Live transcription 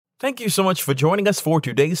Thank you so much for joining us for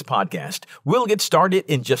today's podcast. We'll get started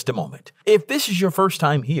in just a moment. If this is your first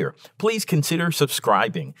time here, please consider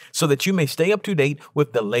subscribing so that you may stay up to date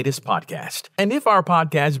with the latest podcast. And if our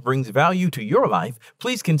podcast brings value to your life,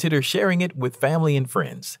 please consider sharing it with family and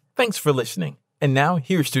friends. Thanks for listening. And now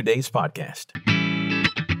here's today's podcast.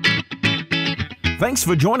 Thanks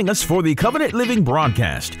for joining us for the Covenant Living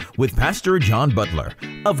broadcast with Pastor John Butler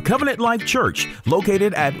of Covenant Life Church,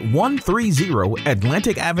 located at 130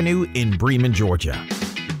 Atlantic Avenue in Bremen, Georgia.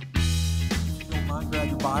 If you don't mind, grab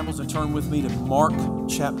your Bibles and turn with me to Mark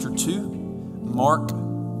chapter 2. Mark 2.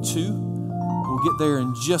 We'll get there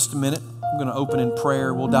in just a minute. I'm going to open in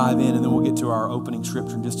prayer. We'll dive in, and then we'll get to our opening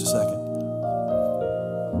scripture in just a second.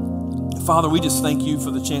 Father, we just thank you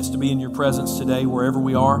for the chance to be in your presence today, wherever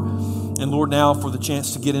we are. And Lord, now for the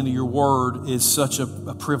chance to get into your word is such a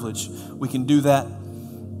privilege. We can do that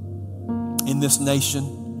in this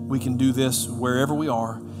nation. We can do this wherever we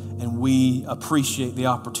are. And we appreciate the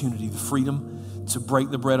opportunity, the freedom to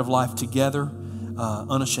break the bread of life together,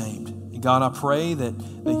 unashamed. And God, I pray that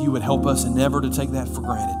you would help us and never to take that for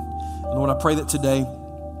granted. And Lord, I pray that today,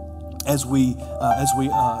 as we see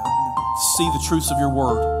the truths of your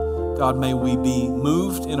word, God, may we be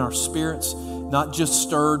moved in our spirits, not just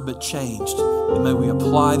stirred, but changed. And may we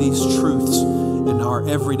apply these truths in our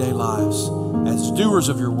everyday lives as doers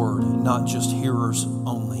of your word and not just hearers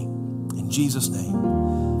only. In Jesus' name,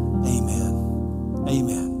 amen.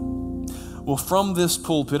 Amen. Well, from this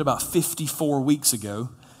pulpit about 54 weeks ago,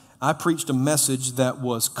 I preached a message that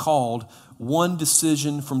was called One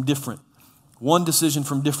Decision from Different. One decision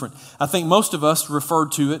from different. I think most of us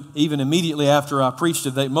referred to it, even immediately after I preached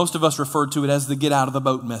it, most of us referred to it as the get out of the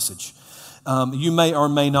boat message. You may or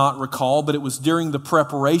may not recall, but it was during the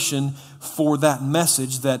preparation for that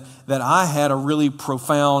message that I had a really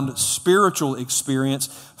profound spiritual experience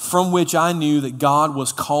from which I knew that God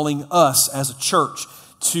was calling us as a church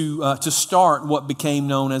to start what became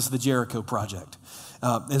known as the Jericho Project.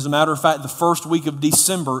 As a matter of fact, the first week of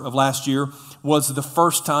December of last year was the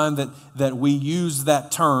first time that we used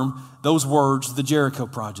that term, those words, the Jericho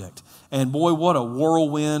Project. And boy, what a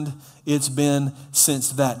whirlwind it's been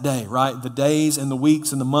since that day, right? The days and the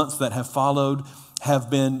weeks and the months that have followed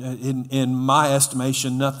have been, in my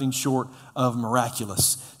estimation, nothing short of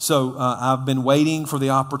miraculous. So I've been waiting for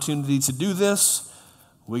the opportunity to do this.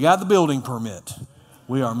 We got the building permit.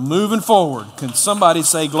 We are moving forward. Can somebody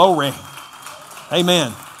say glory?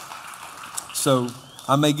 Amen. So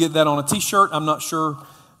I may get that on a t-shirt, I'm not sure,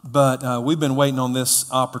 but we've been waiting on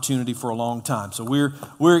this opportunity for a long time. So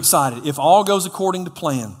we're excited. If all goes according to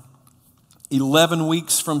plan, 11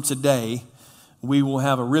 weeks from today, we will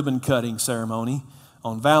have a ribbon cutting ceremony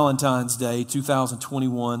on Valentine's Day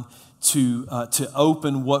 2021 to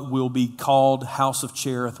open what will be called House of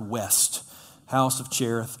Cherith West. House of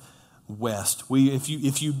Cherith West.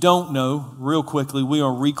 If you don't know, real quickly, we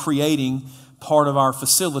are recreating part of our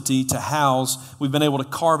facility to house. We've been able to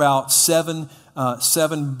carve out seven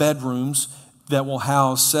bedrooms that will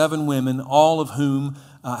house 7 women, all of whom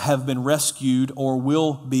have been rescued or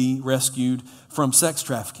will be rescued from sex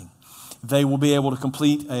trafficking. They will be able to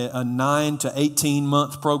complete a 9 to 18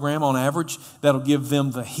 month program on average that'll give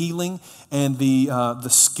them the healing and the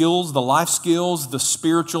skills, the life skills, the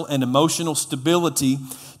spiritual and emotional stability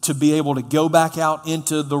to be able to go back out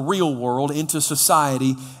into the real world, into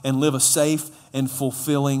society, and live a safe and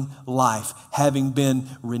fulfilling life, having been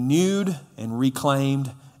renewed and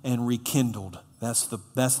reclaimed and rekindled. That's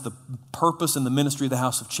the purpose and the ministry of the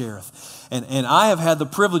House of Cherith. And I have had the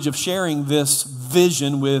privilege of sharing this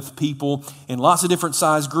vision with people in lots of different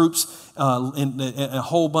size groups in a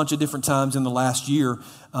whole bunch of different times in the last year.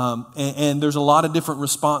 And there's a lot of different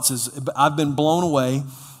responses. I've been blown away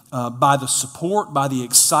by the support, by the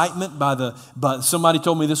excitement, but somebody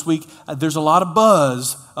told me this week, there's a lot of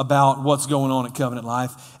buzz about what's going on at Covenant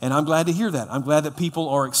Life, and I'm glad to hear that. I'm glad that people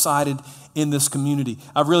are excited in this community.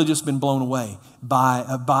 I've really just been blown away by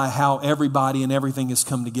how everybody and everything has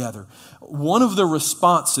come together. One of the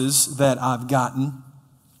responses that I've gotten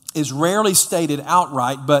is rarely stated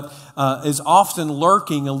outright, but is often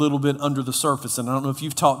lurking a little bit under the surface. And I don't know if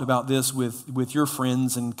you've talked about this with your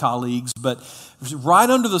friends and colleagues, but right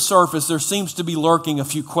under the surface, there seems to be lurking a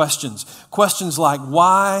few questions. Questions like,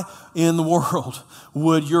 why in the world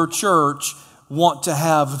would your church want to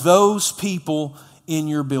have those people in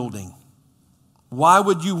your building? Why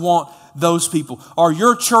would you want those people? Are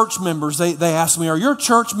your church members, they ask me, are your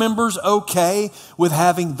church members okay with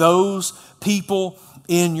having those people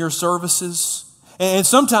in your services? And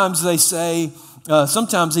sometimes they say,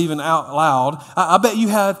 sometimes even out loud, I bet you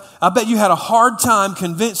had a hard time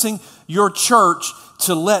convincing your church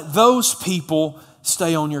to let those people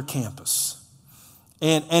stay on your campus.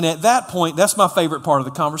 And at that point, that's my favorite part of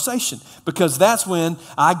the conversation, because that's when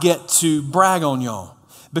I get to brag on y'all.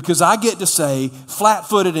 Because I get to say,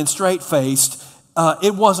 flat-footed and straight-faced,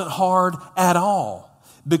 it wasn't hard at all.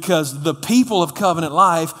 Because the people of Covenant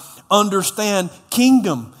Life understand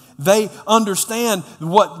kingdom. They understand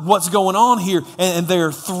what's going on here, and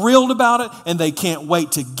they're thrilled about it, and they can't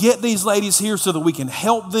wait to get these ladies here so that we can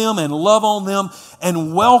help them and love on them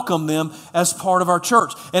and welcome them as part of our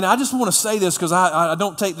church. And I just want to say this because I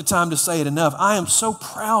don't take the time to say it enough. I am so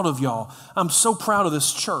proud of y'all. I'm so proud of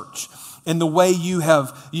this church and the way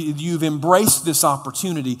you've embraced this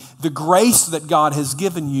opportunity, the grace that God has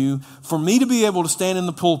given you for me to be able to stand in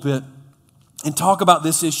the pulpit and talk about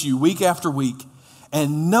this issue week after week.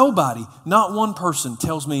 And nobody, not one person,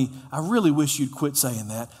 tells me, I really wish you'd quit saying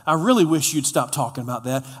that. I really wish you'd stop talking about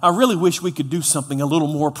that. I really wish we could do something a little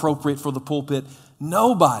more appropriate for the pulpit.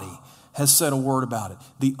 Nobody has said a word about it.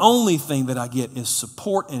 The only thing that I get is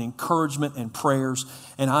support and encouragement and prayers.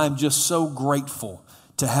 And I'm just so grateful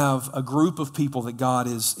to have a group of people that God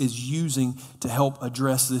is using to help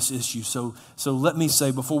address this issue. So let me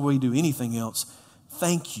say, before we do anything else,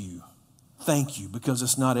 thank you. Thank you, because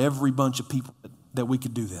it's not every bunch of people that we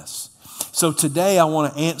could do this. So today I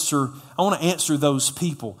want to answer those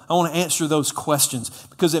people. I want to answer those questions,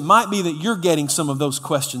 because it might be that you're getting some of those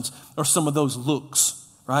questions or some of those looks,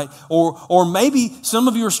 right? Or maybe some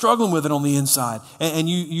of you are struggling with it on the inside, and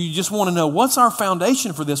you just want to know, what's our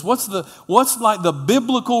foundation for this? What's like the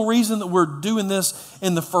biblical reason that we're doing this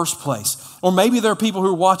in the first place? Or maybe there are people who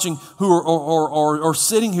are watching who are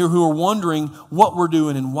sitting here who are wondering what we're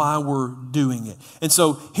doing and why we're doing it. And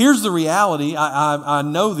so here's the reality. I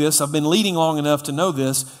know this. I've been leading long enough to know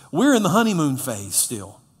this. We're in the honeymoon phase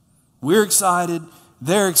still. We're excited.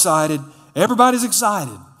 They're excited. Everybody's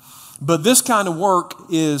excited. But this kind of work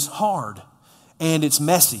is hard and it's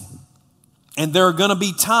messy. And there are going to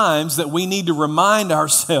be times that we need to remind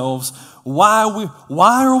ourselves, why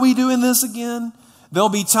are we doing this again? There'll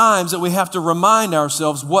be times that we have to remind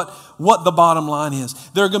ourselves what the bottom line is.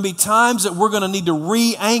 There are going to be times that we're going to need to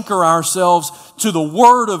re-anchor ourselves to the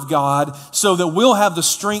Word of God so that we'll have the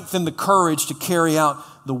strength and the courage to carry out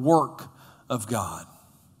the work of God.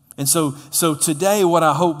 And so today, what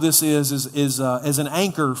I hope this is as an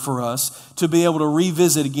anchor for us to be able to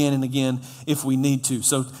revisit again and again if we need to.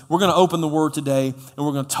 So we're going to open the Word today, and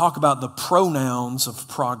we're going to talk about the pronouns of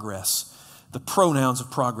progress. The pronouns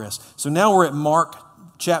of progress. So now we're at Mark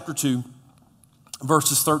chapter 2,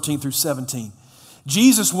 verses 13 through 17.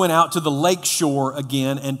 Jesus went out to the lake shore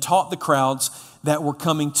again and taught the crowds that were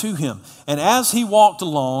coming to him. And as he walked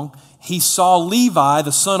along, he saw Levi,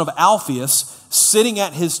 the son of Alphaeus, sitting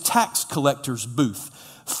at his tax collector's booth.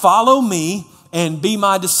 "Follow me and be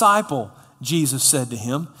my disciple," Jesus said to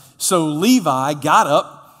him. So Levi got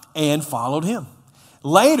up and followed him.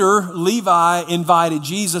 Later, Levi invited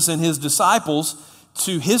Jesus and his disciples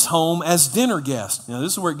to his home as dinner guests. Now,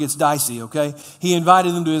 this is where it gets dicey, okay? He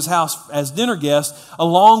invited them to his house as dinner guests,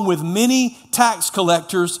 along with many tax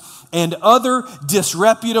collectors and other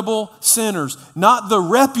disreputable sinners. Not the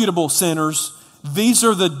reputable sinners. These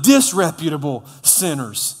are the disreputable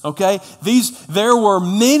sinners, okay? There were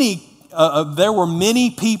many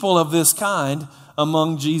people of this kind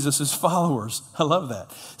among Jesus' followers. I love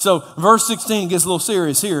that. So verse 16 gets a little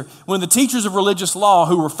serious here. When the teachers of religious law,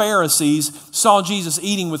 who were Pharisees, saw Jesus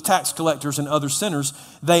eating with tax collectors and other sinners,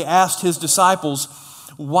 they asked his disciples,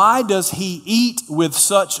 "Why does he eat with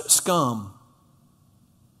such scum?"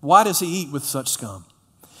 Why does he eat with such scum?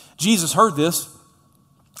 Jesus heard this,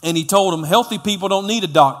 and he told them, "Healthy people don't need a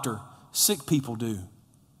doctor. Sick people do.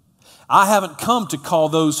 I haven't come to call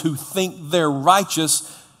those who think they're righteous,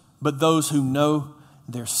 but those who know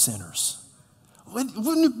they're sinners."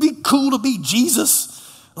 Wouldn't it be cool to be Jesus?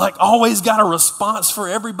 Like, always got a response for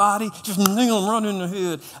everybody? Just run in the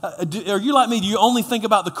head. Are you like me? Do you only think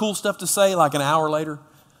about the cool stuff to say like an hour later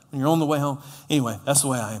when you're on the way home? Anyway, that's the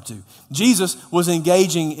way I am too. Jesus was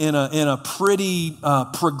engaging in a pretty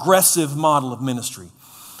progressive model of ministry.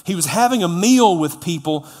 He was having a meal with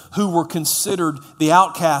people who were considered the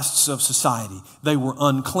outcasts of society. They were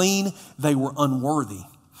unclean. They were unworthy.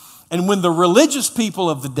 And when the religious people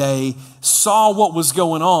of the day saw what was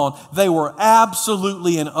going on, they were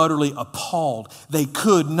absolutely and utterly appalled. They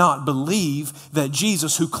could not believe that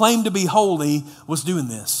Jesus, who claimed to be holy, was doing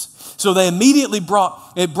this. So they immediately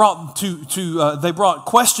brought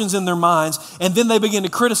questions in their minds, and then they began to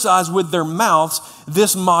criticize with their mouths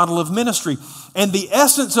this model of ministry. And the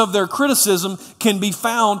essence of their criticism can be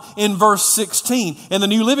found in verse 16. And the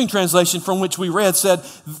New Living Translation, from which we read, said,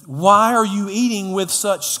 "Why are you eating with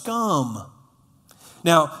such scum?"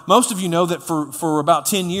 Now, most of you know that for about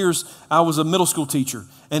 10 years, I was a middle school teacher.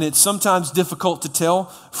 And it's sometimes difficult to tell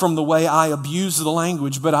from the way I abuse the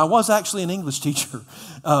language, but I was actually an English teacher.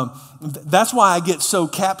 That's why I get so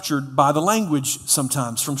captured by the language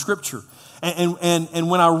sometimes from Scripture. And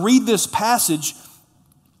when I read this passage,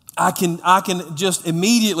 I can just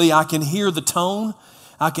immediately, I can hear the tone,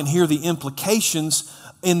 I can hear the implications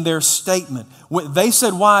in their statement. When they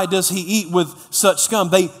said, "Why does he eat with such scum?"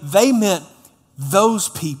 They meant those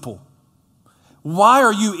people. Why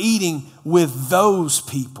are you eating with those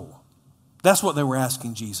people? That's what they were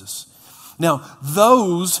asking Jesus. Now,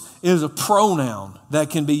 those is a pronoun that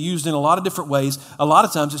can be used in a lot of different ways. A lot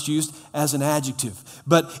of times it's used as an adjective.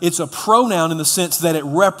 But it's a pronoun in the sense that it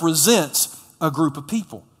represents a group of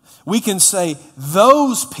people. We can say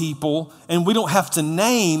those people, and we don't have to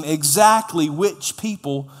name exactly which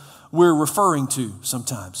people we're referring to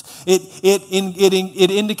sometimes. It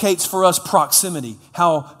indicates for us proximity,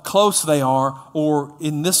 how close they are, or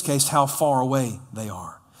in this case, how far away they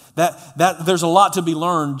are. That there's a lot to be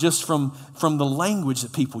learned just from the language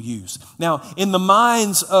that people use. Now, in the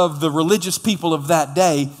minds of the religious people of that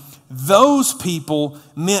day, those people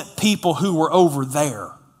meant people who were over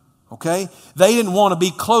there. Okay? They didn't want to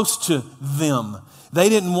be close to them. They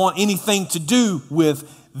didn't want anything to do with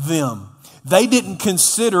them. They didn't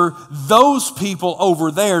consider those people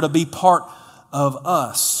over there to be part of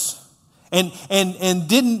us. And they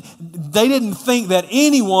didn't think that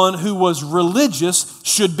anyone who was religious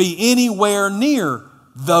should be anywhere near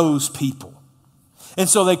those people. And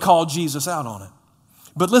so they called Jesus out on it.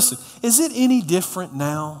 But listen, is it any different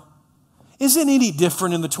now? Is it any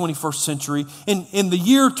different in the 21st century? In the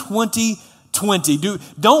year 2020,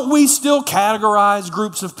 don't we still categorize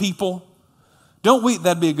groups of people? Don't we?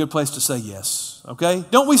 That'd be a good place to say yes, okay?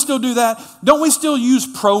 Don't we still do that? Don't we still use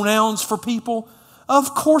pronouns for people?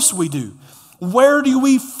 Of course we do. Where do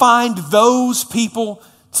we find those people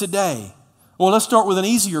today? Well, let's start with an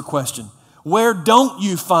easier question. Where don't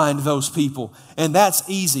you find those people? And that's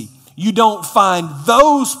easy. You don't find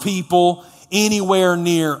those people anywhere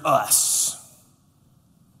near us.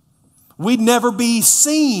 We'd never be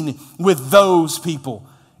seen with those people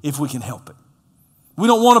if we can help it. We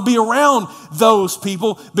don't want to be around those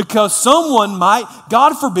people because someone might,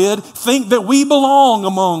 God forbid, think that we belong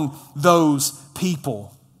among those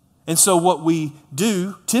people. And so what we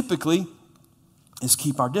do typically is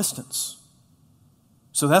keep our distance.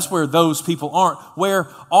 So that's where those people aren't. Where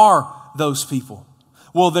are those people?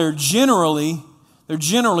 Well, they're generally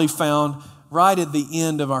found right at the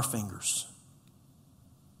end of our fingers.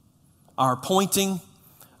 Our pointing,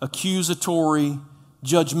 accusatory,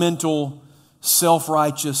 judgmental,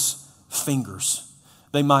 self-righteous fingers.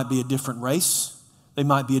 They might be a different race. They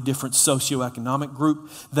might be a different socioeconomic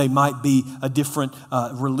group. They might be a different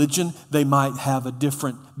religion. They might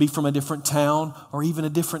be from a different town or even a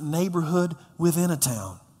different neighborhood within a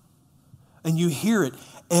town. And you hear it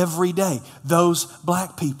every day. Those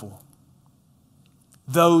black people,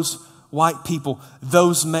 those white people,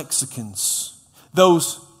 those Mexicans,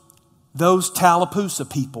 those Tallapoosa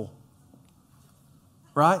people,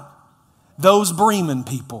 right? Those Bremen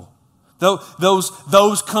people,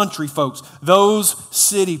 those country folks, those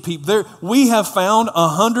city people. We have found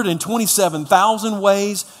 127,000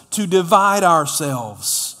 ways to divide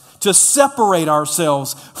ourselves, to separate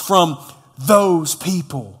ourselves from those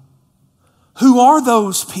people. Who are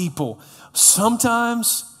those people?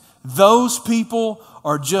 Sometimes those people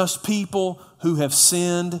are just people who have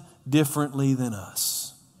sinned differently than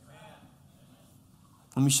us.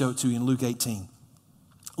 Let me show it to you in Luke 18.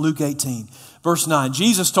 Luke 18, verse 9.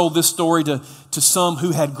 Jesus told this story to some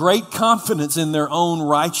who had great confidence in their own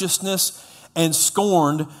righteousness and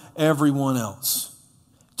scorned everyone else.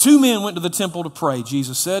 2 men went to the temple to pray,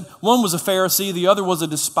 Jesus said. One was a Pharisee, the other was a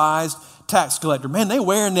despised tax collector. Man, they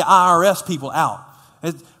wearing the IRS people out.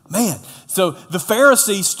 So the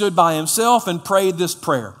Pharisee stood by himself and prayed this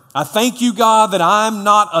prayer. I thank you, God, that I'm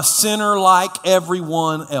not a sinner like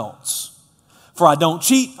everyone else. For I don't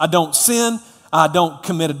cheat, I don't sin, I don't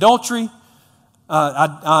commit adultery.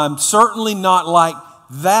 I'm certainly not like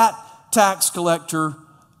that tax collector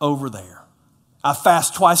over there. I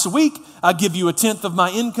fast twice a week. I give you 1/10 of my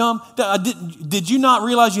income. Did you not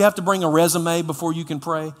realize you have to bring a resume before you can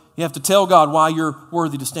pray? You have to tell God why you're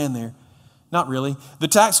worthy to stand there. Not really. The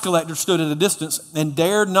tax collector stood at a distance and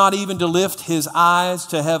dared not even to lift his eyes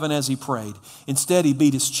to heaven as he prayed. Instead, he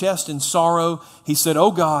beat his chest in sorrow. He said,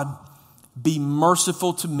 "Oh God, be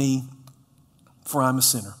merciful to me, for I'm a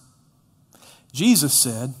sinner." Jesus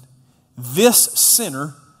said, this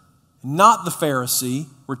sinner, not the Pharisee,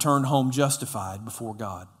 returned home justified before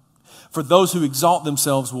God. For those who exalt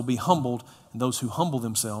themselves will be humbled, and those who humble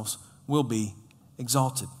themselves will be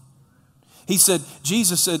exalted. He said,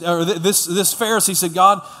 Jesus said, or this Pharisee said,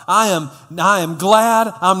 God, I am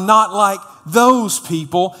glad I'm not like those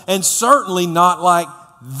people, and certainly not like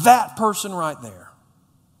that person right there.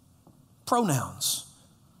 Pronouns.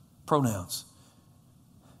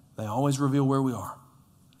 They always reveal where we are.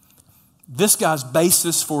 This guy's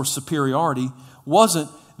basis for superiority was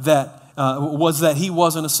that he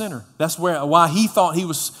wasn't a sinner. That's why he thought he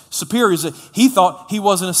was superior, is that he thought he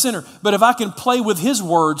wasn't a sinner. But if I can play with his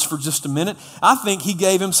words for just a minute, I think he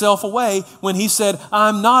gave himself away when he said,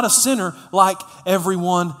 I'm not a sinner like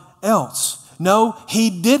everyone else. No,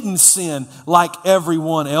 he didn't sin like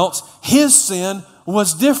everyone else. His sin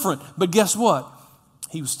was different. But guess what?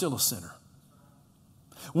 He was still a sinner.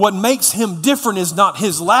 What makes him different is not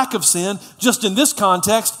his lack of sin, just in this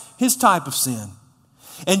context, his type of sin.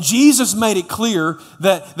 And Jesus made it clear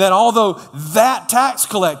that although that tax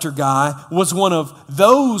collector guy was one of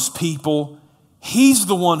those people, he's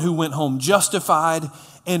the one who went home justified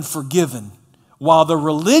and forgiven, while the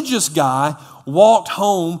religious guy walked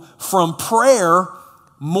home from prayer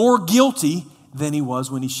more guilty than he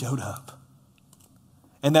was when he showed up.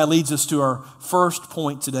 And that leads us to our first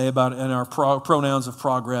point today in our pronouns of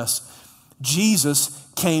progress. Jesus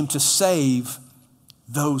came to save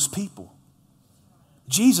those people.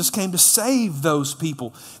 Jesus came to save those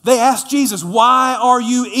people. They asked Jesus, why are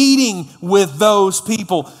you eating with those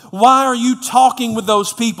people? Why are you talking with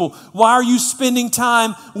those people? Why are you spending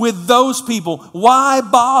time with those people? Why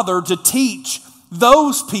bother to teach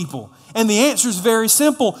those people? And the answer is very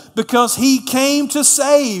simple, because he came to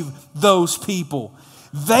save those people.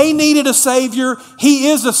 They needed a Savior. He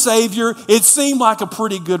is a Savior. It seemed like a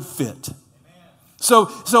pretty good fit. So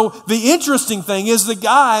the interesting thing is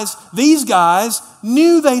these guys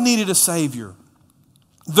knew they needed a Savior.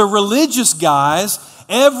 The religious guys,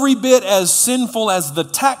 every bit as sinful as the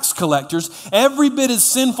tax collectors, every bit as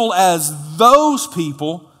sinful as those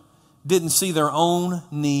people, didn't see their own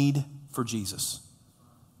need for Jesus.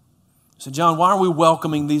 So John, why are we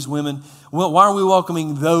welcoming these women? Why are we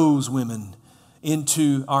welcoming those women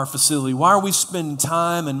into our facility? Why are we spending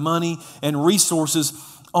time and money and resources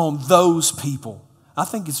on those people? I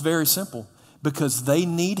think it's very simple, because they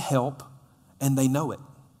need help and they know it.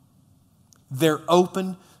 They're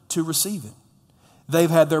open to receive it. They've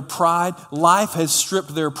had their pride. Life has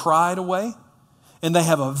stripped their pride away, and they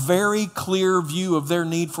have a very clear view of their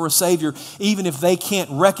need for a Savior, even if they can't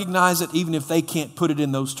recognize it, even if they can't put it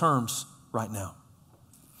in those terms right now.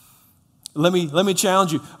 Let me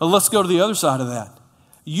challenge you. Let's go to the other side of that.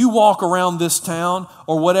 You walk around this town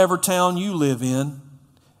or whatever town you live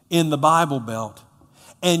in the Bible Belt,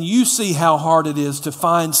 and you see how hard it is to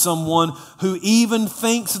find someone who even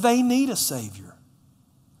thinks they need a Savior.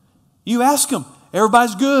 You ask them,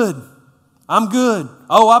 everybody's good. I'm good.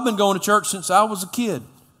 Oh, I've been going to church since I was a kid.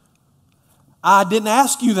 I didn't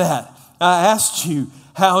ask you that. I asked you,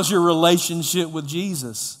 how's your relationship with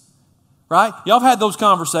Jesus? Right? Y'all have had those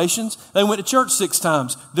conversations. They went to church 6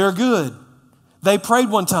 times. They're good. They prayed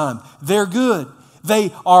one time. They're good.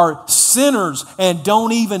 They are sinners and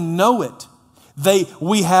don't even know it.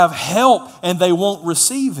 We have help and they won't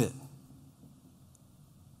receive it.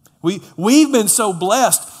 We've been so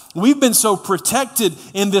blessed. We've been so protected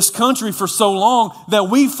in this country for so long that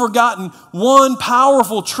we've forgotten one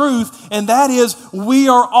powerful truth, and that is we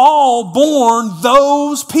are all born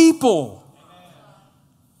those people.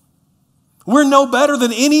 We're no better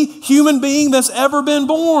than any human being that's ever been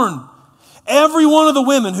born. Every one of the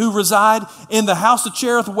women who reside in the house of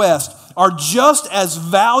Cherith West are just as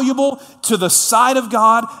valuable to the sight of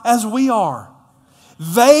God as we are.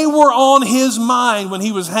 They were on His mind when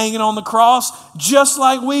He was hanging on the cross, just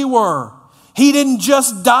like we were. He didn't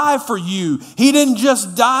just die for you. He didn't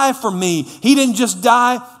just die for me. He didn't just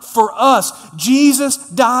die for us. Jesus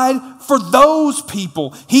died for those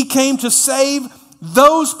people. He came to save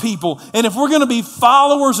those people. And if we're going to be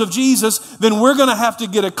followers of Jesus, then we're going to have to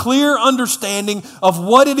get a clear understanding of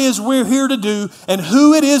what it is we're here to do and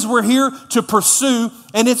who it is we're here to pursue.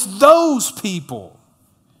 And it's those people.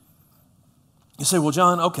 You say, well,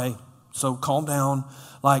 John, okay, so calm down.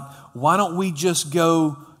 Like, why don't we just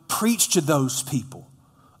go preach to those people?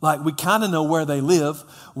 Like, we kind of know where they live.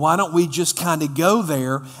 Why don't we just kind of go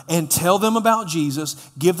there and tell them about Jesus,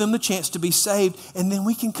 give them the chance to be saved, and then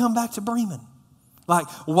we can come back to Bremen? Like,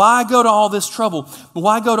 why go to all this trouble?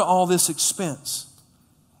 Why go to all this expense?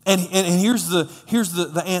 And here's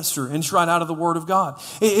the answer, and it's right out of the Word of God.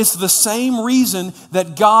 It's the same reason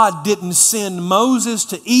that God didn't send Moses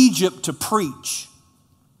to Egypt to preach.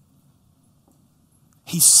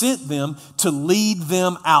 He sent them to lead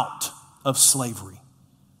them out of slavery.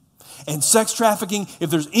 And sex trafficking, if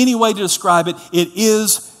there's any way to describe it, it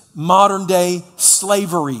is modern day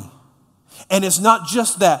slavery. And it's not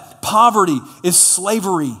just that. Poverty is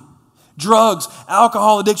slavery. Drugs,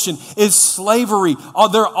 alcohol addiction is slavery.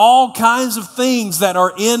 There are all kinds of things that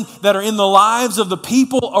are in the lives of the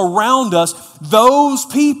people around us. Those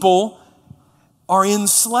people are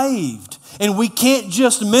enslaved. And we can't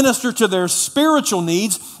just minister to their spiritual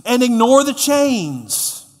needs and ignore the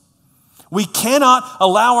chains. We cannot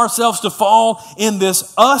allow ourselves to fall in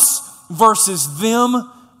this us versus them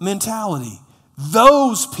mentality.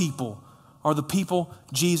 Those people are the people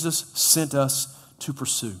Jesus sent us to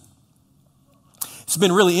pursue. It's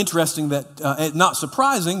been really interesting that, not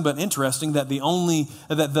surprising, but interesting that the only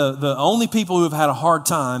people who have had a hard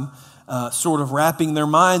time sort of wrapping their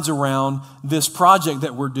minds around this project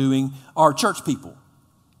that we're doing are church people.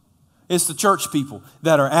 It's the church people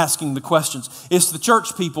that are asking the questions. It's the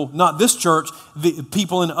church people, not this church. The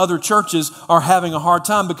people in other churches are having a hard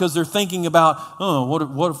time because they're thinking about,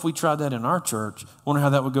 what if we tried that in our church? I wonder how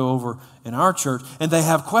that would go over in our church. And they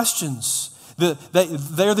have questions. They're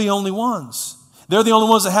the only ones. They're the only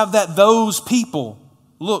ones that have those people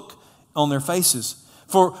look on their faces.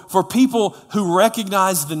 For people who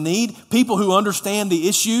recognize the need, people who understand the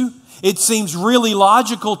issue, it seems really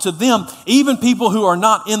logical to them, even people who are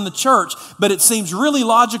not in the church, but it seems really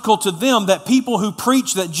logical to them that people who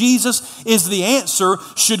preach that Jesus is the answer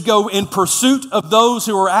should go in pursuit of those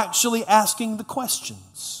who are actually asking the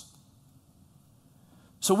questions.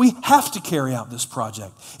 So we have to carry out this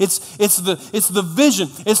project. It's the vision,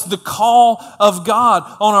 it's the call of God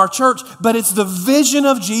on our church, but it's the vision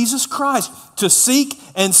of Jesus Christ to seek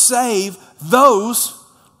and save those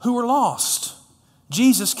who are lost.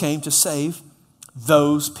 Jesus came to save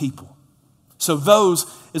those people. So those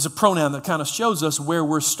is a pronoun that kind of shows us where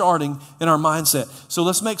we're starting in our mindset. So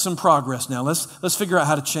let's make some progress now. Let's figure out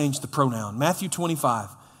how to change the pronoun. Matthew 25,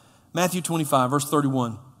 verse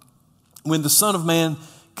 31. When the Son of Man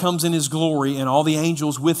comes in his glory and all the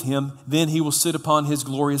angels with him, then he will sit upon his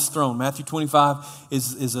glorious throne. Matthew 25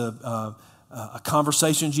 is a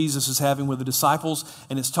conversation Jesus is having with the disciples,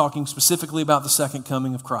 and it's talking specifically about the second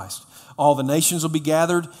coming of Christ. All the nations will be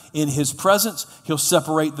gathered in his presence. He'll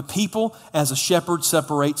separate the people as a shepherd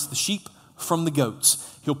separates the sheep from the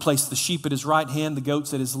goats. He'll place the sheep at his right hand, the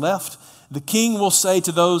goats at his left. The king will say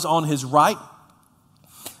to those on his right,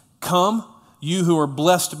 "Come, you who are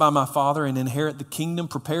blessed by my Father, and inherit the kingdom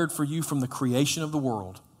prepared for you from the creation of the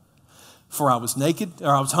world. For I was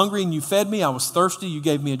hungry, and you fed me. I was thirsty, you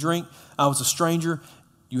gave me a drink. I was a stranger,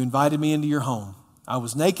 you invited me into your home. I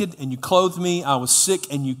was naked, and you clothed me. I was sick,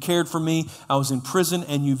 and you cared for me. I was in prison,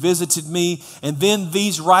 and you visited me." And then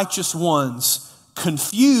these righteous ones,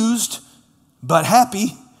 confused but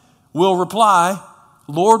happy, will reply,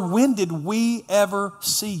 "Lord, when did we ever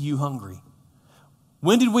see you hungry?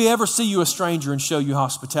 When did we ever see you a stranger and show you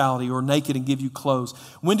hospitality, or naked and give you clothes?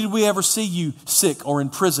 When did we ever see you sick or in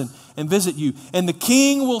prison and visit you?" And the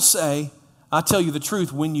king will say, "I tell you the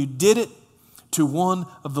truth, when you did it to one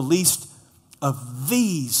of the least of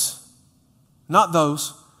these," not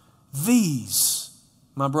those, "these,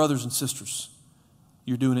 my brothers and sisters,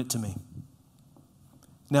 you're doing it to me."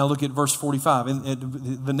 Now look at verse 45.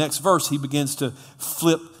 In the next verse, he begins to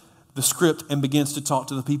flip the script and begins to talk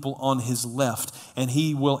to the people on his left. And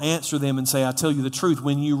he will answer them and say, "I tell you the truth,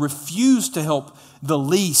 when you refuse to help the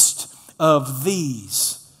least of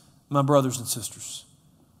these, my brothers and sisters,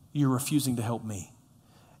 you're refusing to help me.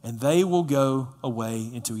 And they will go away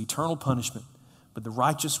into eternal punishment, but the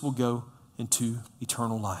righteous will go into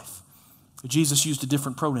eternal life." Jesus used a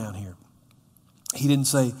different pronoun here. He didn't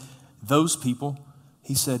say those people.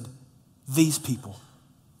 He said these people.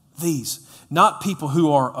 These. Not people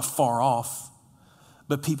who are afar off,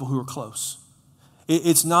 but people who are close.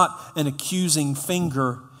 It's not an accusing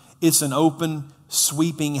finger. It's an open,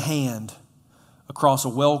 sweeping hand across a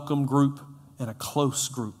welcome group and a close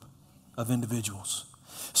group of individuals.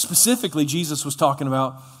 Specifically, Jesus was talking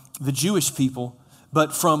about the Jewish people,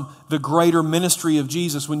 but from the greater ministry of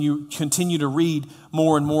Jesus, when you continue to read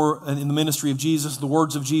more and more in the ministry of Jesus, the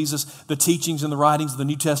words of Jesus, the teachings and the writings of the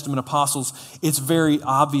New Testament apostles, it's very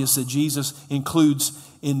obvious that Jesus includes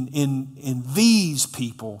in these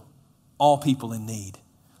people, all people in need.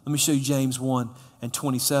 Let me show you James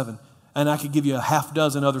 1:27. And I could give you a half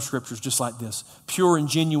dozen other scriptures just like this. Pure and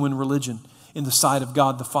genuine religion in the sight of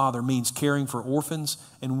God the Father means caring for orphans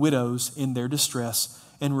and widows in their distress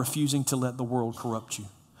and refusing to let the world corrupt you.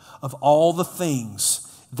 Of all the things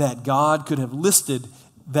that God could have listed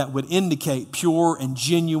that would indicate pure and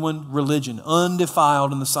genuine religion,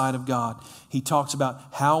 undefiled in the sight of God, he talks about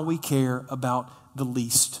how we care about the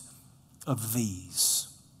least of these.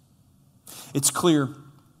 it's clear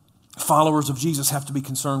followers of Jesus have to be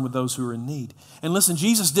concerned with those who are in need. And listen,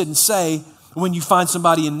 Jesus didn't say when you find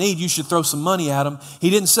somebody in need, you should throw some money at them. He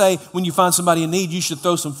didn't say when you find somebody in need, you should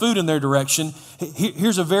throw some food in their direction.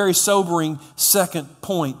 Here's a very sobering second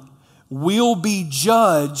point. We'll be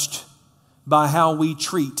judged by how we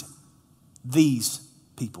treat these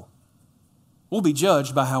people. We'll be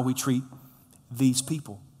judged by how we treat these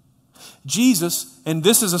people. Jesus, and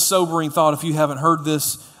this is a sobering thought. If you haven't heard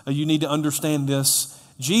this, you need to understand this.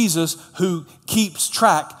 Jesus, who keeps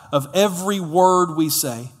track of every word we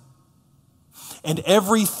say and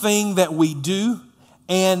everything that we do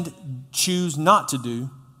and choose not to do,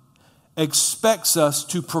 expects us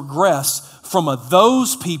to progress from a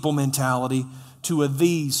those people mentality to a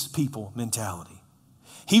these people mentality.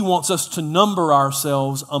 He wants us to number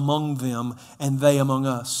ourselves among them and they among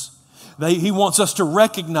us. He wants us to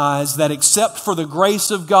recognize that except for the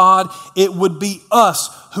grace of God, it would be us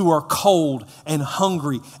who are cold and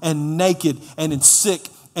hungry and naked and sick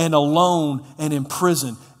and alone and in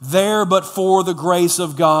prison. There but for the grace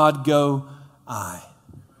of God go I.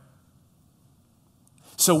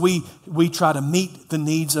 So we try to meet the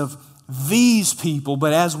needs of these people,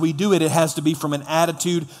 but as we do it, it has to be from an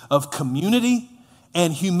attitude of community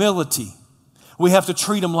and humility. We have to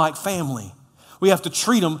treat them like family. We have to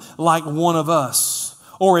treat them like one of us.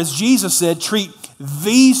 Or as Jesus said, treat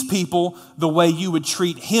these people the way you would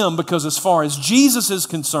treat him, because as far as Jesus is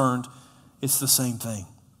concerned, it's the same thing.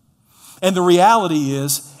 And the reality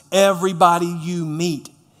is, everybody you meet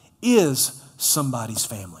is somebody's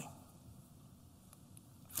family.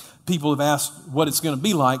 People have asked what it's going to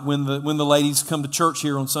be like when the ladies come to church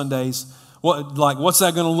here on Sundays. What's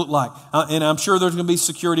that going to look like? And I'm sure there's going to be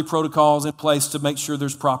security protocols in place to make sure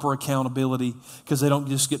there's proper accountability, because they don't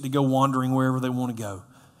just get to go wandering wherever they want to go.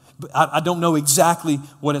 But I don't know exactly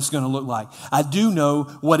what it's going to look like. I do know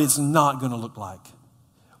what it's not going to look like.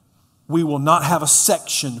 We will not have a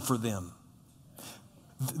section for them.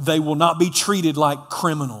 They will not be treated like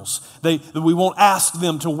criminals. We won't ask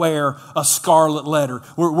them to wear a scarlet letter.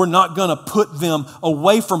 We're not going to put them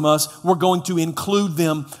away from us. We're going to include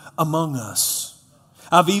them among us.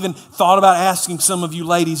 I've even thought about asking some of you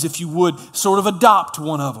ladies if you would sort of adopt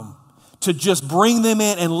one of them, to just bring them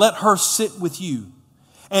in and let her sit with you.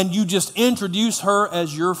 And you just introduce her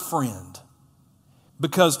as your friend.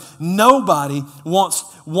 Because nobody wants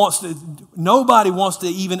to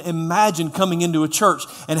even imagine coming into a church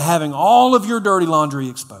and having all of your dirty laundry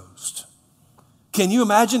exposed. Can you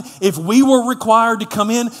imagine if we were required to come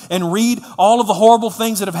in and read all of the horrible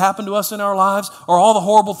things that have happened to us in our lives, or all the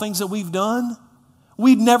horrible things that we've done?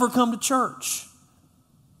 We'd never come to church.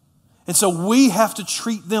 And so we have to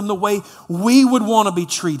treat them the way we would want to be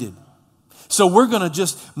treated. So we're going to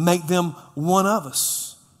just make them one of us.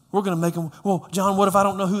 We're going to make them, well, John, what if I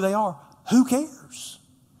don't know who they are? Who cares?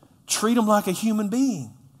 Treat them like a human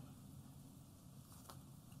being.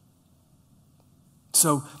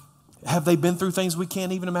 So, have they been through things we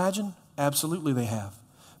can't even imagine? Absolutely they have.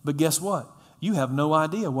 But guess what? You have no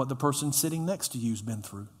idea what the person sitting next to you's been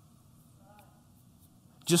through.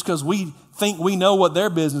 Just because we think we know what their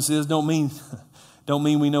business is don't mean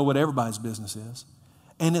we know what everybody's business is.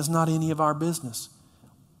 And it's not any of our business.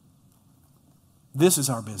 This is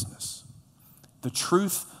our business. The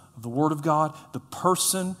truth of the Word of God, the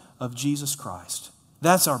person of Jesus Christ.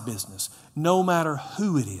 That's our business. No matter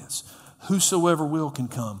who it is, whosoever will can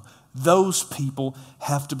come. Those people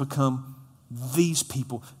have to become these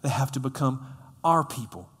people. They have to become our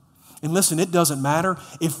people. And listen, it doesn't matter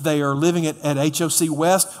if they are living at HOC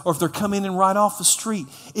West or if they're coming in right off the street.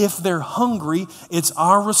 If they're hungry, it's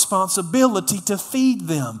our responsibility to feed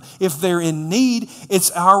them. If they're in need, it's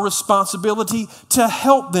our responsibility to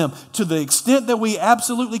help them to the extent that we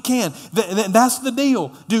absolutely can. That's the deal.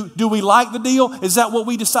 Do we like the deal? Is that what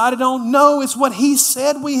we decided on? No, it's what he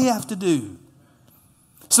said we have to do.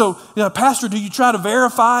 So, Pastor, do you try to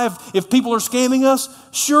verify if people are scamming us?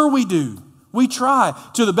 Sure we do. We try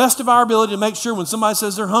to the best of our ability to make sure when somebody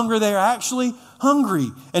says they're hungry, they are actually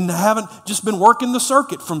hungry and haven't just been working the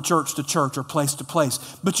circuit from church to church or place to place.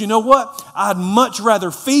 But you know what? I'd much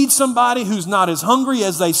rather feed somebody who's not as hungry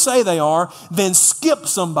as they say they are than skip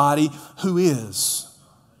somebody who is.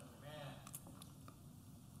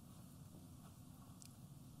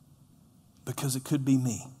 Because it could be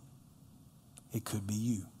me. It could be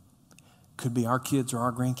you. It could be our kids or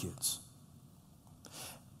our grandkids.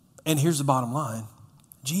 And here's the bottom line.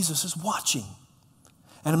 Jesus is watching.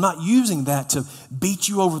 And I'm not using that to beat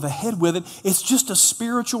you over the head with it. It's just a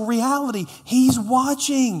spiritual reality. He's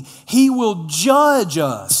watching. He will judge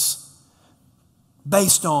us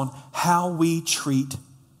based on how we treat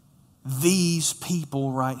these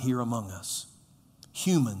people right here among us.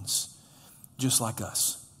 Humans just like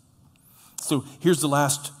us. So here's the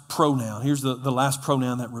last pronoun. Here's the last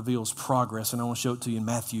pronoun that reveals progress, and I want to show it to you in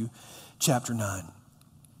Matthew chapter 9.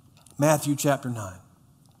 Matthew chapter 9,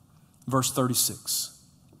 verse 36.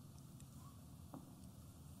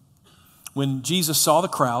 When Jesus saw the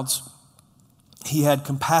crowds, he had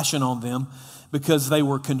compassion on them because they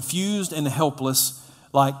were confused and helpless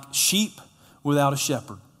like sheep without a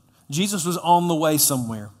shepherd. Jesus was on the way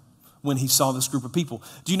somewhere when he saw this group of people.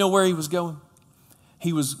 Do you know where he was going?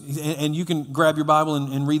 He was, and you can grab your Bible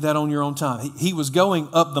and read that on your own time. He was going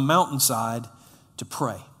up the mountainside to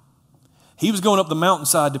pray. He was going up the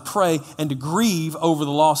mountainside to pray and to grieve over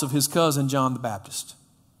the loss of his cousin, John the Baptist.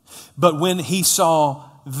 But when he saw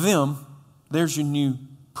them, there's your new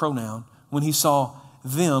pronoun. When he saw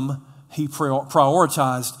them, he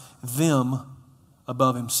prioritized them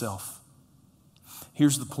above himself.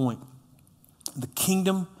 Here's the point. The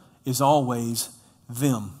kingdom is always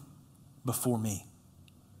them before me.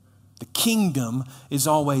 The kingdom is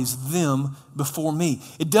always them before me.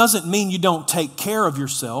 It doesn't mean you don't take care of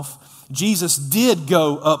yourself. Jesus did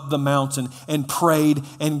go up the mountain and prayed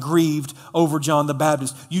and grieved over John the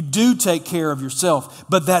Baptist. You do take care of yourself,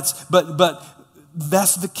 but that's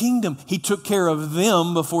the kingdom. He took care of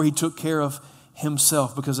them before he took care of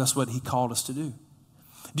himself, because that's what he called us to do.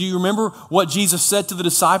 Do you remember what Jesus said to the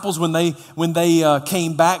disciples when they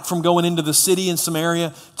came back from going into the city in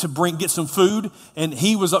Samaria to get some food? And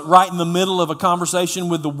he was right in the middle of a conversation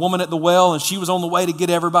with the woman at the well, and she was on the way to get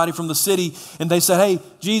everybody from the city. And they said, "Hey,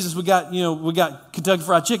 Jesus, we got Kentucky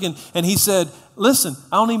Fried Chicken." And he said, "Listen,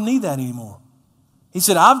 I don't even need that anymore." He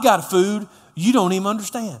said, "I've got food you don't even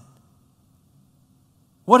understand."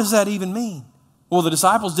 What does that even mean? Well, the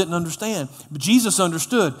disciples didn't understand, but Jesus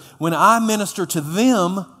understood. When I minister to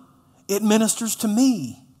them, it ministers to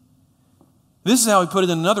me. This is how he put it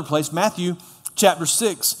in another place. Matthew chapter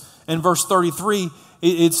 6 and verse 33,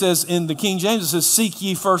 it says in the King James, it says, "Seek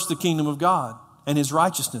ye first the kingdom of God and his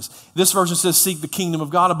righteousness." This version says, "Seek the kingdom of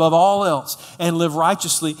God above all else and live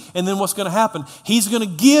righteously." And then what's going to happen? He's going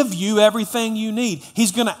to give you everything you need.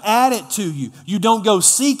 He's going to add it to you. You don't go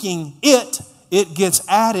seeking it. It gets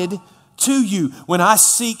added to you. When I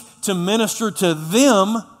seek to minister to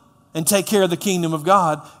them and take care of the kingdom of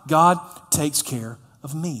God, God takes care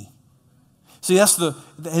of me. See, that's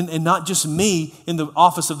and not just me in the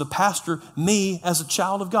office of the pastor, me as a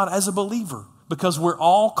child of God, as a believer, because we're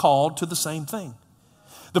all called to the same thing.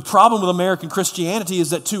 The problem with American Christianity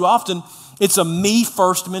is that too often it's a me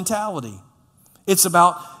first mentality. It's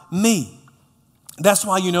about me. That's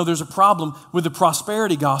why there's a problem with the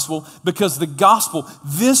prosperity gospel, because the gospel,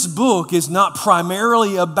 this book, is not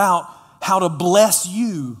primarily about how to bless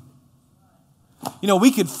you.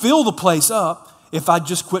 We could fill the place up if I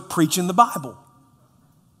just quit preaching the Bible.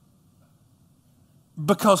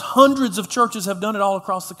 Because hundreds of churches have done it all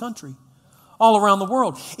across the country, all around the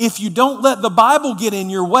world. If you don't let the Bible get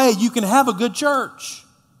in your way, you can have a good church.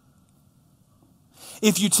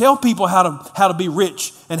 If you tell people how to be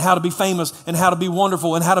rich and how to be famous and how to be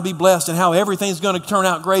wonderful and how to be blessed and how everything's going to turn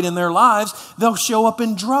out great in their lives, they'll show up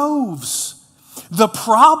in droves. The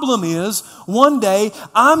problem is, one day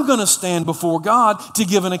I'm going to stand before God to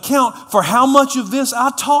give an account for how much of this I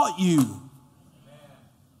taught you.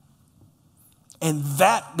 And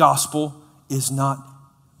that gospel is not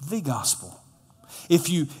the gospel.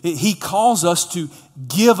 He calls us to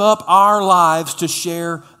give up our lives to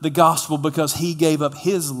share the gospel because he gave up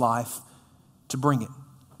his life to bring it.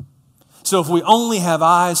 So if we only have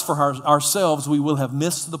eyes for ourselves, we will have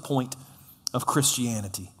missed the point of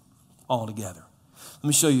Christianity altogether. Let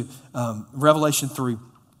me show you Revelation 3.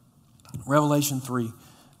 Revelation 3,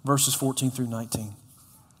 verses 14 through 19.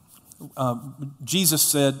 Jesus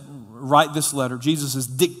said, write this letter. Jesus is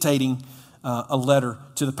dictating a letter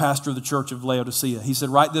to the pastor of the church of Laodicea. He said,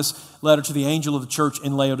 write this letter to the angel of the church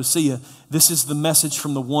in Laodicea. This is the message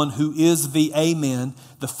from the one who is the Amen,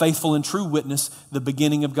 the faithful and true witness, the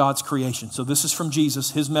beginning of God's creation. So this is from Jesus,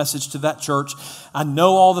 his message to that church. I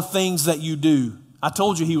know all the things that you do. I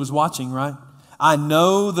told you he was watching, right? I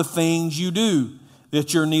know the things you do,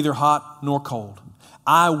 that you're neither hot nor cold.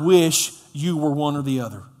 I wish you were one or the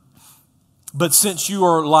other. But since you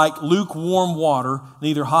are like lukewarm water,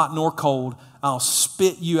 neither hot nor cold, I'll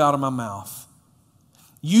spit you out of my mouth.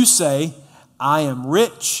 You say, I am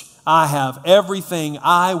rich, I have everything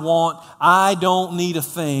I want, I don't need a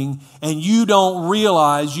thing, and you don't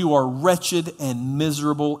realize you are wretched and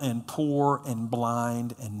miserable and poor and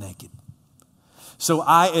blind and naked. So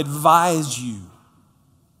I advise you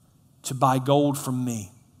to buy gold from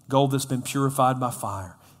me, gold that's been purified by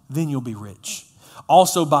fire. Then you'll be rich.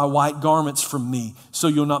 Also buy white garments from me, so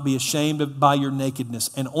you'll not be ashamed by your nakedness,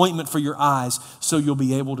 and ointment for your eyes, so you'll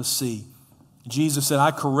be able to see. Jesus said,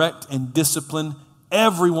 I correct and discipline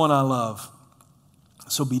everyone I love.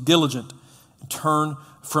 So be diligent and turn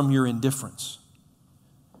from your indifference.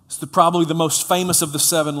 It's probably the most famous of the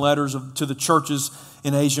 7 letters to the churches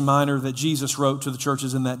in Asia Minor that Jesus wrote to the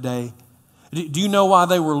churches in that day. Do you know why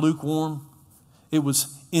they were lukewarm? It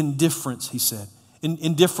was indifference, he said.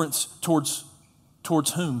 Indifference towards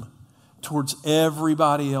whom? Towards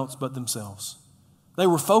everybody else but themselves. They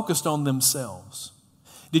were focused on themselves.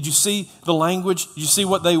 Did you see the language? Did you see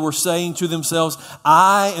what they were saying to themselves?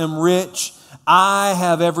 I am rich. I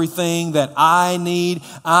have everything that I need.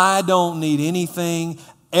 I don't need anything.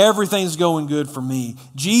 Everything's going good for me.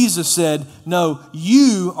 Jesus said, no,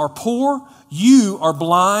 you are poor. You are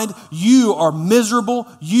blind. You are miserable.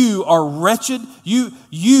 You are wretched.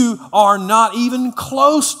 You are not even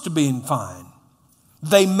close to being fine.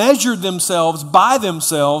 They measured themselves by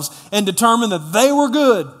themselves and determined that they were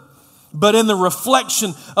good. But in the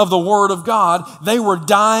reflection of the Word of God, they were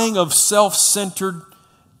dying of self-centered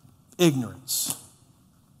ignorance.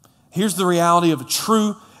 Here's the reality of a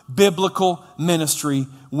true biblical ministry.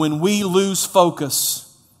 When we lose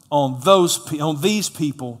focus on these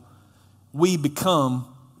people, we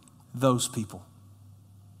become those people.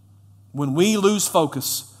 When we lose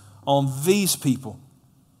focus on these people,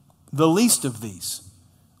 the least of these,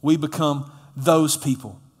 we become those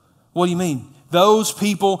people. What do you mean? Those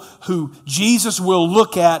people who Jesus will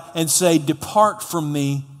look at and say, depart from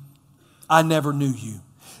me, I never knew you.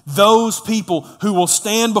 Those people who will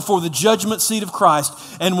stand before the judgment seat of Christ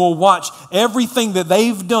and will watch everything that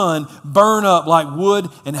they've done burn up like wood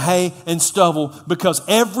and hay and stubble because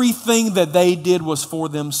everything that they did was for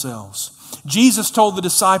themselves. Jesus told the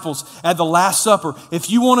disciples at the Last Supper, if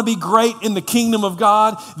you want to be great in the kingdom of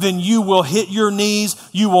God, then you will hit your knees,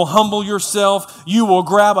 you will humble yourself, you will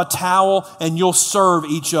grab a towel, and you'll serve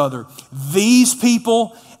each other. These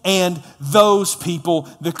people and those people,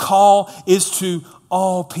 the call is to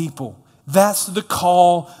all people. That's the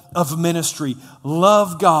call of ministry.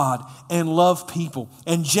 Love God and love people.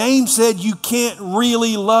 And James said you can't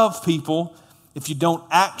really love people if you don't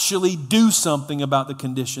actually do something about the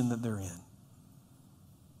condition that they're in.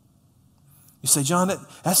 You say, John,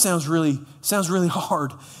 that sounds really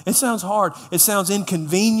hard. It sounds hard. It sounds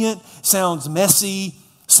inconvenient, sounds messy,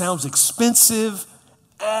 sounds expensive.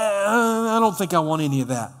 I don't think I want any of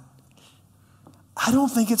that. I don't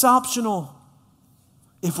think it's optional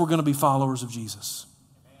if we're going to be followers of Jesus.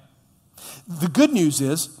 The good news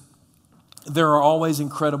is there are always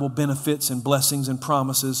incredible benefits and blessings and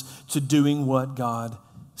promises to doing what God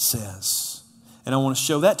says. And I want to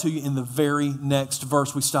show that to you in the very next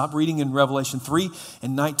verse. We stopped reading in Revelation 3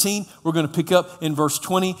 and 19. We're going to pick up in verse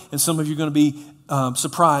 20, and some of you are going to be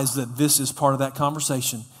surprised that this is part of that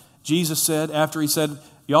conversation. Jesus said, after he said,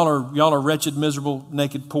 y'all are wretched, miserable,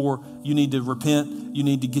 naked, poor. You need to repent. You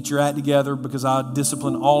need to get your act together because I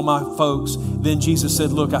discipline all my folks. Then Jesus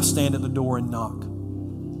said, look, I stand at the door and knock.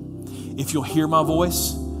 If you'll hear my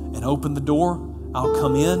voice and open the door, I'll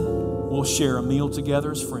come in. We'll share a meal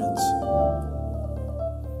together as friends.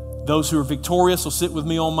 Those who are victorious will sit with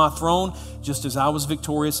me on my throne, just as I was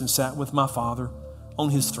victorious and sat with my Father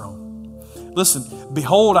on his throne. Listen,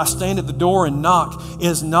 behold, I stand at the door and knock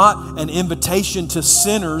is not an invitation to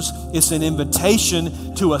sinners. It's an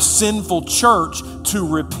invitation to a sinful church to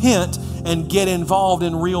repent and get involved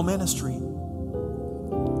in real ministry.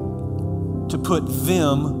 To put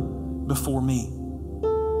them before me.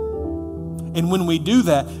 And when we do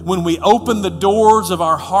that, when we open the doors of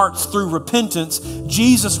our hearts through repentance,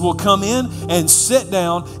 Jesus will come in and sit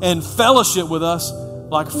down and fellowship with us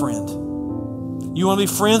like a friend. You want to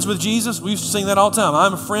be friends with Jesus? We used to sing that all the time.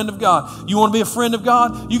 I'm a friend of God. You want to be a friend of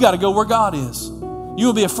God? You got to go where God is. You want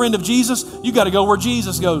to be a friend of Jesus? You got to go where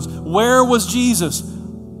Jesus goes. Where was Jesus?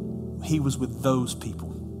 He was with those people.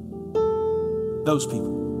 Those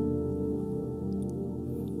people.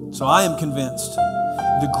 So I am convinced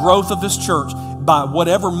the growth of this church, by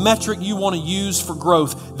whatever metric you want to use for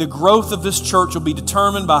growth, the growth of this church will be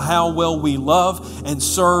determined by how well we love and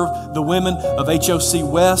serve the women of HOC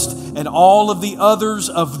West and all of the others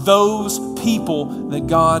of those people that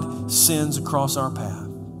God sends across our path.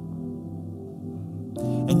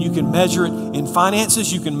 And you can measure it in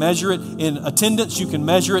finances, you can measure it in attendance, you can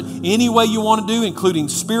measure it any way you want to do, including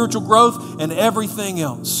spiritual growth and everything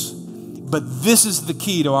else. But this is the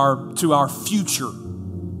key to our future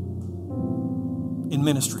in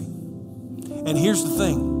ministry. And here's the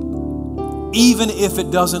thing. Even if it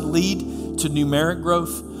doesn't lead to numeric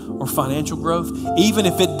growth or financial growth, even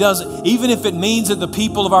if it means that the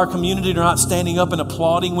people of our community are not standing up and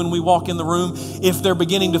applauding when we walk in the room, if they're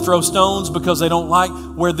beginning to throw stones because they don't like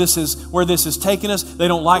where this is taking us, they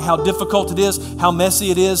don't like how difficult it is, how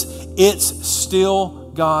messy it is, it's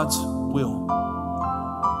still God's will.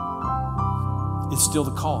 It's still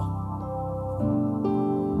the call.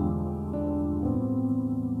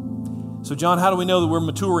 So, John, how do we know that we're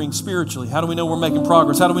maturing spiritually? How do we know we're making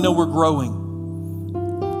progress? How do we know we're growing?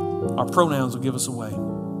 Our pronouns will give us away.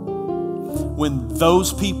 When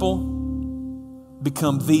those people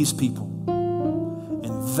become these people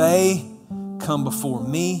and they come before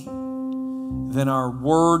me, then our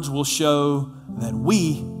words will show that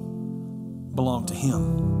we belong to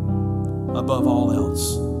Him above all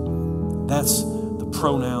else. That's the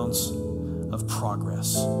pronouns of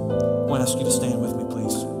progress. I want to ask you to stand with me,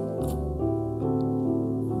 please.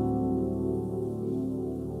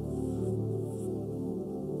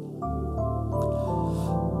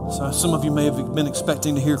 So some of you may have been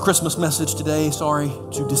expecting to hear a Christmas message today. Sorry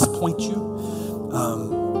to disappoint you.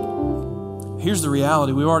 Here's the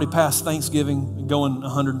reality. We've already passed Thanksgiving, going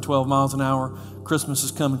 112 miles an hour. Christmas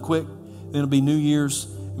is coming quick. Then it'll be New Year's.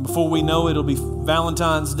 And before we know it, it'll be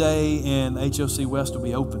Valentine's Day and HOC West will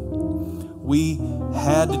be open. We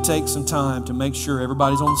had to take some time to make sure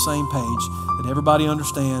everybody's on the same page, that everybody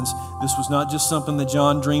understands this was not just something that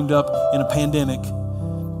John dreamed up in a pandemic.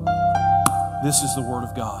 This is the Word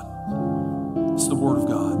of God. It's the Word of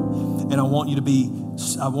God. And I want you to be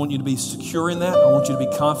secure in that. I want you to be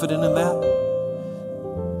confident in that,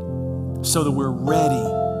 so that we're ready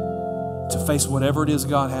to face whatever it is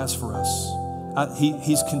God has for us.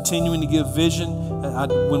 He's continuing to give vision.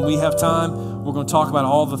 When we have time, we're going to talk about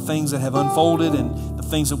all the things that have unfolded and the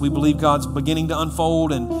things that we believe God's beginning to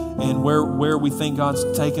unfold and where we think God's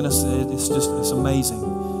taken us. It's amazing.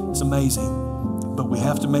 It's amazing. But we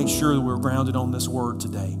have to make sure that we're grounded on this Word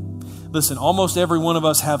today. Listen, almost every one of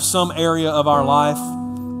us have some area of our life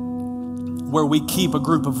where we keep a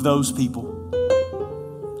group of those people.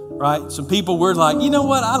 Right? Some people we're like, you know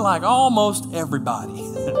what? I like almost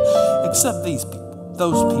everybody except these people,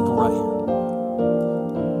 those people right here.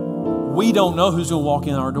 We don't know who's going to walk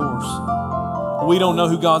in our doors. We don't know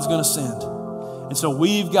who God's going to send. And so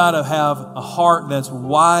we've got to have a heart that's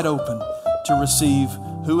wide open to receive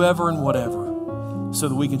whoever and whatever, so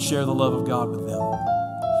that we can share the love of God with them.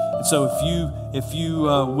 And so if you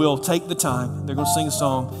will take the time, they're going to sing a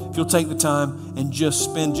song. If you'll take the time and just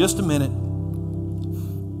spend just a minute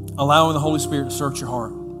allowing the Holy Spirit to search your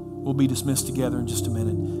heart. We'll be dismissed together in just a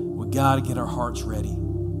minute. We got to get our hearts ready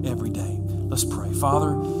every day. Let's pray.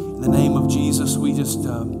 Father, in the name of Jesus, we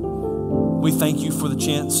thank you for the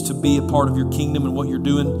chance to be a part of your kingdom and what you're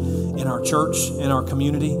doing in our church, in our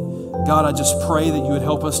community. God, I just pray that you would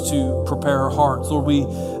help us to prepare our hearts. Lord,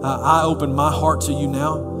 I open my heart to you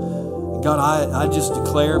now. God, I just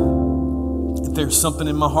declare if there's something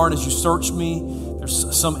in my heart as you search me,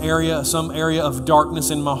 there's some area of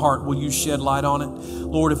darkness in my heart, will you shed light on it?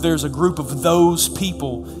 Lord, if there's a group of those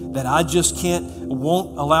people that I just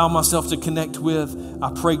won't allow myself to connect with,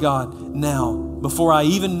 I pray, God, now, before I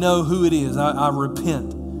even know who it is, I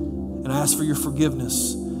repent and I ask for your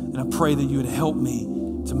forgiveness. And I pray that you would help me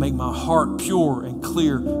to make my heart pure and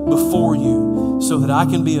clear before you, so that I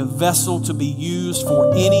can be a vessel to be used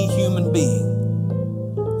for any human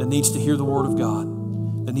being that needs to hear the Word of God,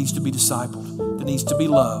 that needs to be discipled, that needs to be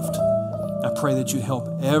loved. I pray that you help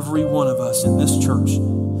every one of us in this church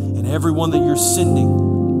and everyone that you're sending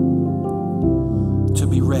to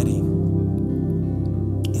be ready.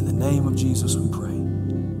 In the name of Jesus we pray.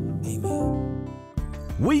 Amen.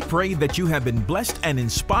 We pray that you have been blessed and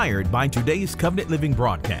inspired by today's Covenant Living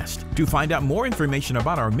broadcast. To find out more information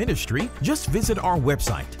about our ministry, just visit our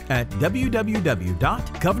website at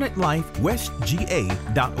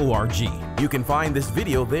www.covenantlifewestga.org. You can find this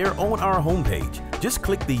video there on our homepage. Just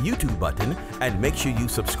click the YouTube button and make sure you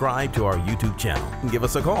subscribe to our YouTube channel. Give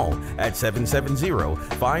us a call at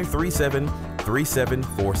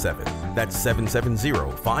 770-537-3747. That's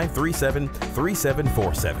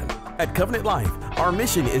 770-537-3747. At Covenant Life, our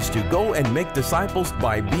mission is to go and make disciples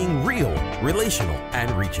by being real, relational, and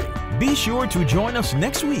reaching. Be sure to join us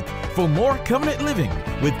next week for more Covenant Living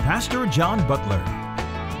with Pastor John Butler.